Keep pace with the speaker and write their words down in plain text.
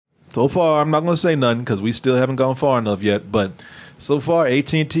So far, I'm not going to say nothing because we still haven't gone far enough yet. But so far,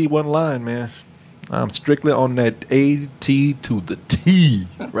 AT&T wasn't lying, man. I'm strictly on that A-T to the T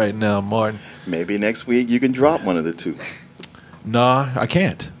right now, Martin. Maybe next week you can drop one of the two. Nah, I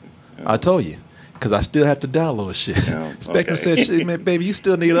can't. I told you. Because I still have to download shit. Oh, Spectrum okay. said, shit, man, baby, you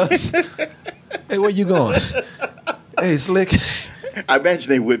still need us. Hey, where you going? Hey, Slick. I imagine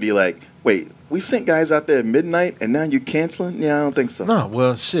they would be like, wait, we sent guys out there at midnight and now you canceling? Yeah, I don't think so. No,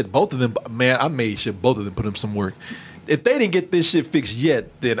 well, shit, both of them, man, I made sure both of them put in some work. If they didn't get this shit fixed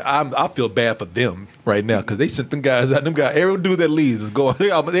yet, then I feel bad for them right now because they sent them guys out. Them guys, every dude that leaves is going,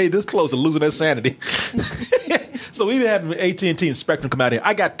 hey, this close to losing their sanity. So we've been having AT&T and Spectrum come out here.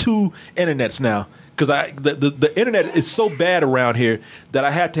 I got 2 internets now because the internet is so bad around here that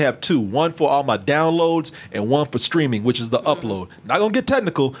I have to have 2. One for all my downloads and one for streaming, which is the upload. Not going to get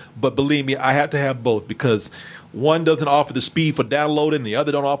technical, but believe me, I have to have both because one doesn't offer the speed for downloading, the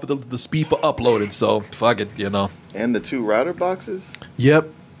other don't offer the speed for uploading. So fuck it, you know. And the 2 router boxes? Yep.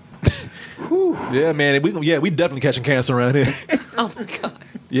 Yeah, man. We definitely catching cancer around here. Oh my God.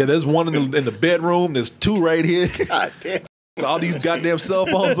 Yeah, there's one in the bedroom. There's 2 right here. God damn. All these goddamn cell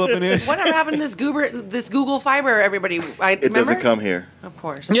phones up in here. Whatever happened to this Google Fiber? Everybody, It doesn't come here. Of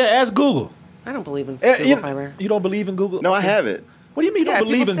course. Yeah, ask Google. I don't believe in Google Fiber. You don't believe in Google? No, I have it. What do you mean you don't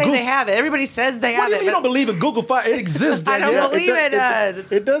believe people in say Google? they have it. Everybody says they What have do you it. mean you don't believe in Google Fiber? It exists, I Danielle. don't believe it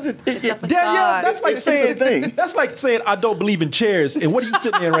does. It doesn't. definitely Danielle, that's sucks. like It's the saying same thing. that's like saying I don't believe in chairs. And what are you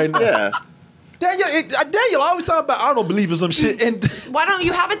sitting in right now? Yeah. Danielle always talking about I don't believe in some shit. And Why don't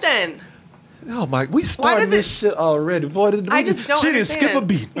you have it then? oh my, we started this shit already. Boy, I just don't She didn't skip a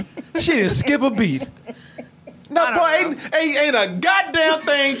understand. beat. She didn't skip a beat. No, boy, ain't a goddamn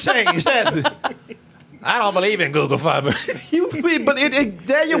thing changed, has it? I don't believe in Google Fiber. But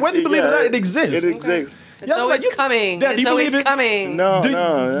Daniel, whether you believe it or not, it exists. It exists. It's Yeah, always like coming. Yeah, do It's you always believe it? coming.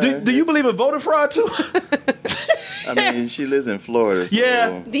 No, Do you believe in voter fraud too? I mean, she lives in Florida. So.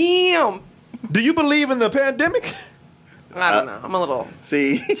 Yeah. Damn. Do you believe in the pandemic? I don't know. I'm a little.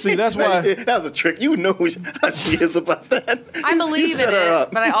 See, that's why that was a trick. You know how she is about that. I believe You in set her it,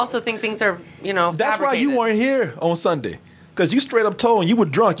 up. but I also think things are, that's why you fabricated. weren't here on Sunday. Because you straight up told, and you were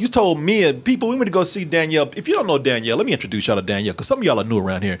drunk, you told me and people, we went to go see Danielle. If you don't know Danielle, let me introduce y'all to Danielle, because some of y'all are new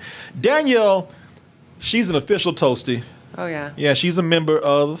around here. Danielle, she's an official toasty. Oh, yeah. Yeah, she's a member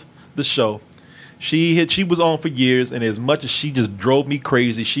of the show. She was on for years, and as much as she just drove me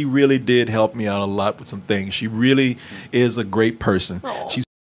crazy, she really did help me out a lot with some things. She really is a great person. Aw. She's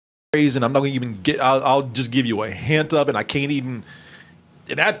crazy, and I'm not going to even I'll just give you a hint of it. I can't even...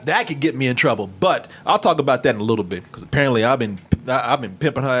 That could get me in trouble, but I'll talk about that in a little bit because apparently I've been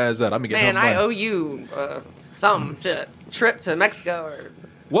pimping her ass out. I've been getting Man, her money. I owe you some trip to Mexico.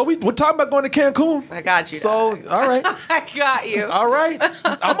 Well, we're talking about going to Cancun. I got you. So dog. all right, I got you. all right.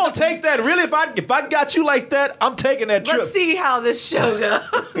 I'm gonna take that. Really, if I got you like that, I'm taking that trip. Let's see how this show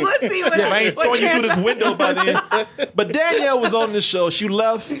goes. Let's see what, Yeah, I ain't what throwing you through this window by then. But Danielle was on this show. She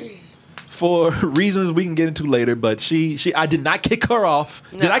left for reasons we can get into later. But I did not kick her off.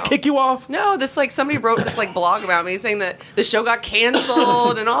 Did I No. kick you off? No, somebody wrote this blog about me saying that the show got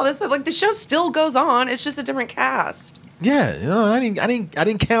canceled and all this. Like the show still goes on. It's just a different cast. Yeah, I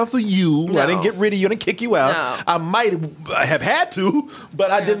didn't cancel you. No. I didn't get rid of you. I didn't kick you out. No. I might have had to, but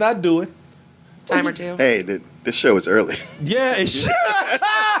I did not do it. Time or two. Hey, this show is early. Yeah,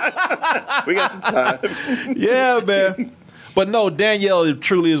 We got some time. yeah, man. But no, Danielle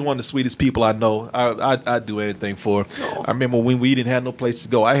truly is one of the sweetest people I know. I'd do anything for her. Oh. I remember when we didn't have no place to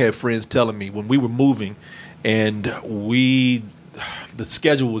go. I had friends telling me when we were moving, and the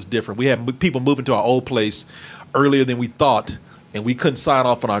schedule was different. We had people moving to our old place earlier than we thought, and we couldn't sign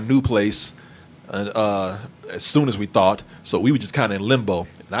off on our new place as soon as we thought. So we were just kind of in limbo.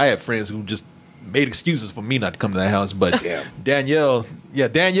 And I had friends who just made excuses for me not to come to that house. But Damn. Danielle,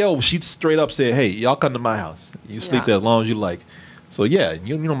 she straight up said, "Hey, y'all come to my house. You sleep Yeah. there as long as you like." So yeah,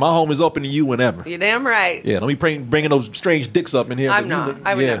 you know, my home is open to you whenever. You're damn right. Yeah, don't be bringing those strange dicks up in here. I'm not.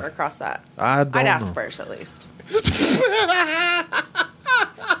 I would never cross that. I'd ask know. first at least.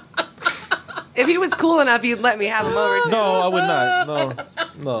 If he was cool enough, you'd let me have him over too. No, I would not.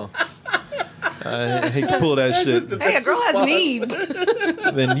 No. I hate to pull that shit. Hey, a girl has needs.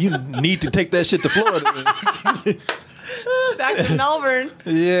 Then you need to take that shit to Florida. Back to Melbourne.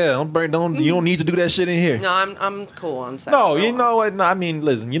 Yeah, you don't need to do that shit in here. No, I'm cool on sex. No, you know what? No, I mean,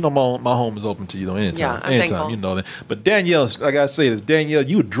 listen, you know my home is open to you though anytime. Yeah, I'm anytime, thankful. you know that. But Danielle, I gotta say this, Danielle,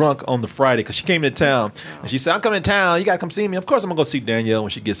 you were drunk on the Friday because she came into town and she said, "I'm coming to town. You gotta come see me." Of course, I'm gonna go see Danielle when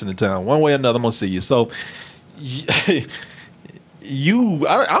she gets into town. One way or another, I'm gonna see you. So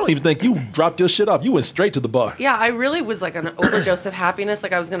I don't even think you dropped your shit off. You went straight to the bar. Yeah, I really was like an overdose of happiness.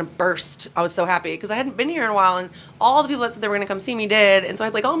 Like I was gonna burst. I was so happy because I hadn't been here in a while, and all the people that said they were gonna come see me did, and so I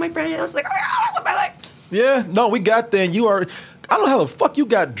had like all my friends. I was like, oh my god, I love my life. Yeah, no, we got there, and you are. I don't know how the fuck you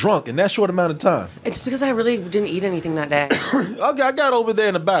got drunk in that short amount of time. It's because I really didn't eat anything that day. I got over there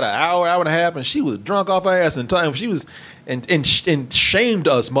in about an hour and a half, and she was drunk off her ass in time. She was and shamed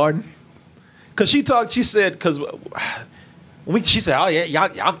us, Martin, because she said because. She said, "Oh yeah, y'all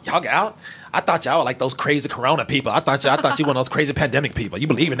got out. I thought y'all were like those crazy Corona people. I thought you one of those crazy pandemic people. You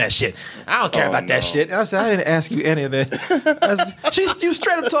believe in that shit. I don't care about that shit." And I said, "I didn't ask you any of that." You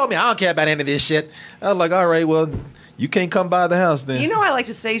straight up told me, "I don't care about any of this shit." I was like, "All right, well, you can't come by the house then." You know, I like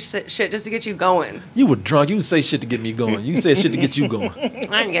to say shit just to get you going. You were drunk. You would say shit to get me going. You said shit to get you going.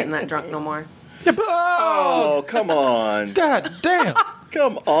 I ain't getting that drunk no more. Yeah, but, Oh, come on. God damn.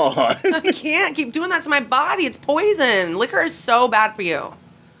 Come on. I can't keep doing that to my body. It's poison. Liquor is so bad for you.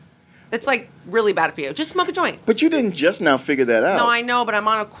 It's like really bad for you. Just smoke a joint. But you didn't just now figure that out. No, I know, but I'm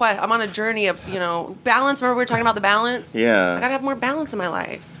on a quest. I'm on a journey of, balance. Remember we were talking about the balance? Yeah. I gotta have more balance in my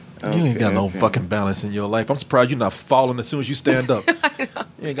life. You ain't got no fucking balance in your life. I'm surprised you're not falling as soon as you stand up.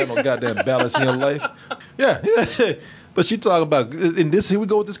 You ain't got no goddamn balance in your life. Yeah. But she talking about, and this, here we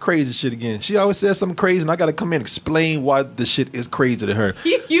go with this crazy shit again. She always says something crazy, and I got to come in and explain why the shit is crazy to her.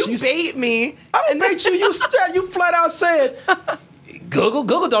 You bait me. I don't bait you. You flat out said,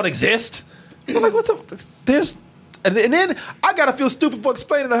 Google don't exist. I'm like, what the, and then I got to feel stupid for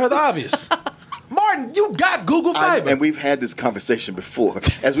explaining to her the obvious. Martin, you got Google Fiber. And we've had this conversation before.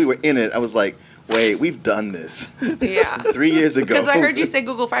 As we were in it, I was like, wait, we've done this. Yeah. 3 years ago. Because I heard you say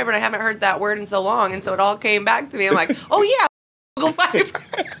Google Fiber, and I haven't heard that word in so long, and so it all came back to me. I'm like, oh yeah, Google Fiber.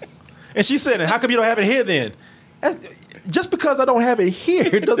 And she said, how come you don't have it here then? Just because I don't have it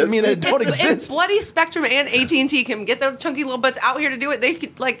here doesn't mean that it don't exist. It's Bloody Spectrum and AT&T can get their chunky little butts out here to do it. They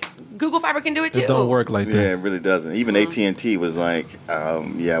could, like, Google Fiber can do it too. It don't work like that. Yeah, it really doesn't. Even AT&T was like,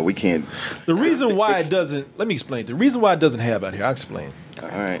 yeah, we can't. The reason why it doesn't, let me explain. The reason why it doesn't have out here, I'll explain. All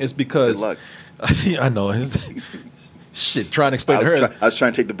right. It's because. Good luck. I know. Shit, trying to explain to her. I was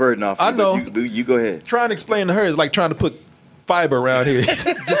trying to take the burden off. I know. You go ahead. Trying to explain to her is like trying to put fiber around here.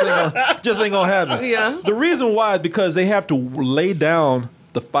 just ain't gonna happen. Yeah. The reason why is because they have to lay down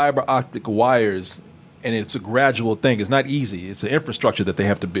the fiber optic wires, and it's a gradual thing. It's not easy. It's an infrastructure that they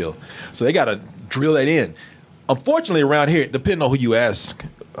have to build. So they got to drill that in. Unfortunately, around here, depending on who you ask,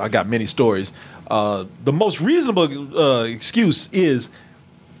 I got many stories. The most reasonable excuse is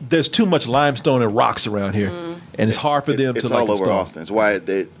there's too much limestone and rocks around here, and it's hard for them to It's like all over install. Austin. It's why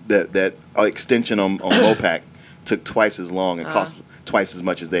that extension on Mopac took twice as long and cost twice as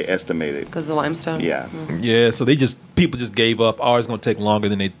much as they estimated. Because the limestone? Yeah. Yeah, so people just gave up. Oh, it's going to take longer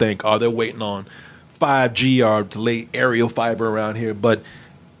than they think. Oh, they're waiting on 5G or to lay aerial fiber around here. But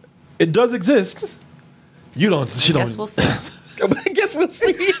it does exist. She I guess we'll see. I guess we'll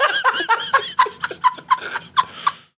see.